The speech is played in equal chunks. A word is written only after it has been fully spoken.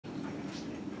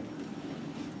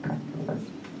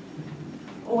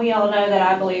We all know that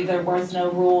I believe there was no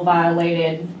rule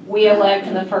violated. We elect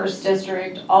in the 1st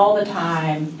District all the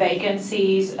time,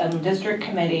 vacancies in district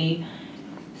committee,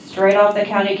 straight off the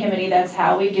county committee, that's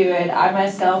how we do it. I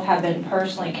myself have been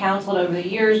personally counseled over the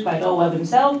years by Doyle Webb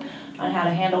himself on how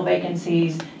to handle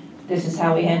vacancies. This is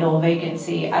how we handle a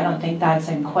vacancy. I don't think that's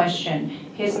in question.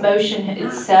 His motion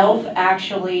itself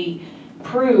actually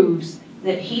proves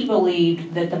that he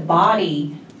believed that the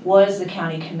body was the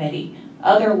county committee.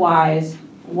 Otherwise,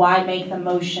 why make the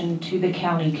motion to the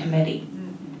county committee?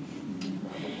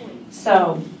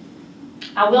 So,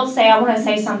 I will say, I want to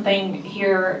say something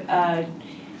here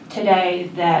today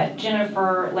that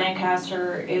Jennifer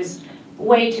Lancaster is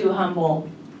way too humble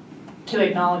to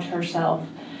acknowledge herself.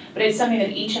 But it's something that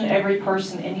each and every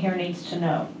person in here needs to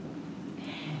know.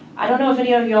 I don't know if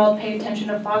any of y'all paid attention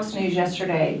to Fox News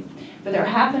yesterday, but there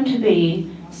happened to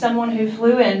be someone who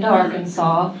flew into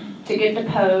Arkansas to get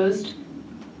deposed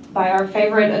by our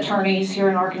favorite attorneys here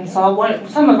in Arkansas,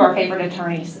 some of our favorite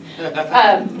attorneys.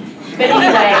 But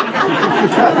anyway,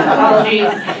 apologies.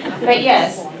 But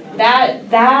yes,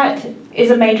 that is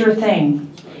a major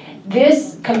thing.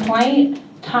 This complaint,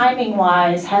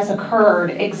 timing-wise, has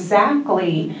occurred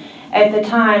exactly at the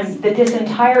time that this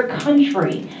entire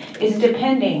country is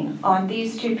depending on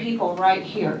these two people right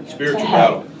here. Spiritual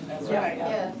battle. That's right.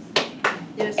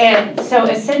 Yes. And so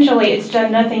essentially it's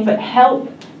done nothing but help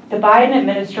the Biden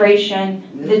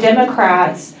administration, the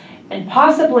Democrats, and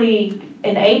possibly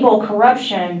enable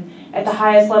corruption at the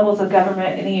highest levels of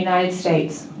government in the United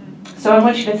States. So I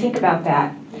want you to think about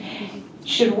that.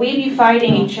 Should we be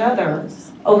fighting each other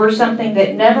over something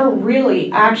that never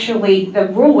really actually, the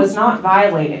rule was not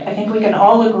violated? I think we can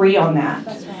all agree on that.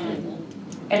 That's right.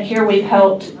 And here we've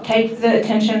helped take the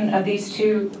attention of these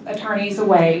two attorneys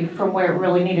away from where it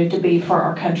really needed to be for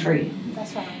our country.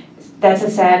 That's right. That's a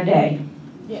sad day.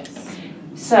 Yes.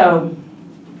 So,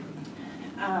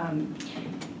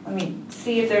 let me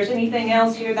see if there's anything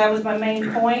else here. That was my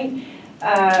main point.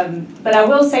 But I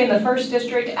will say in the 1st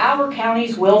District, our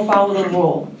counties will follow the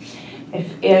rule.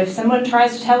 If someone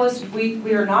tries to tell us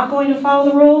we are not going to follow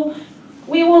the rule,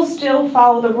 we will still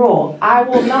follow the rule. I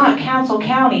will not counsel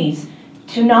counties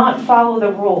to not follow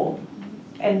the rule.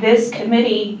 And this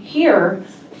committee here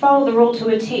followed the rule to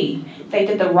a T. They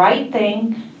did the right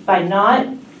thing by not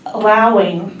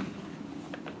allowing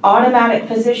automatic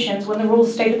positions when the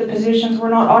rules stated the positions were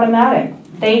not automatic.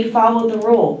 They followed the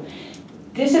rule.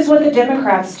 This is what the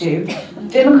Democrats do.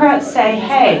 Democrats say,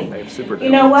 hey, you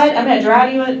know what, I'm going to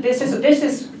drag you in. This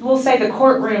is, we'll say, the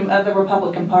courtroom of the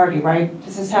Republican Party, right?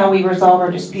 This is how we resolve our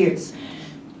disputes.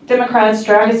 Democrats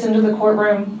drag us into the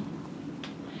courtroom.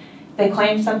 They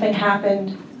claim something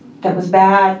happened that was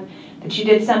bad, that you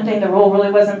did something, the rule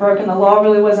really wasn't broken, the law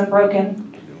really wasn't broken.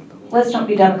 Let's don't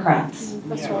be Democrats.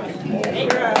 That's right.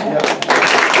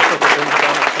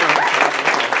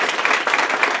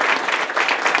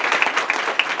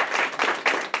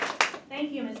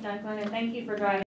 Thank you, Ms. Dunklin, and thank you for driving.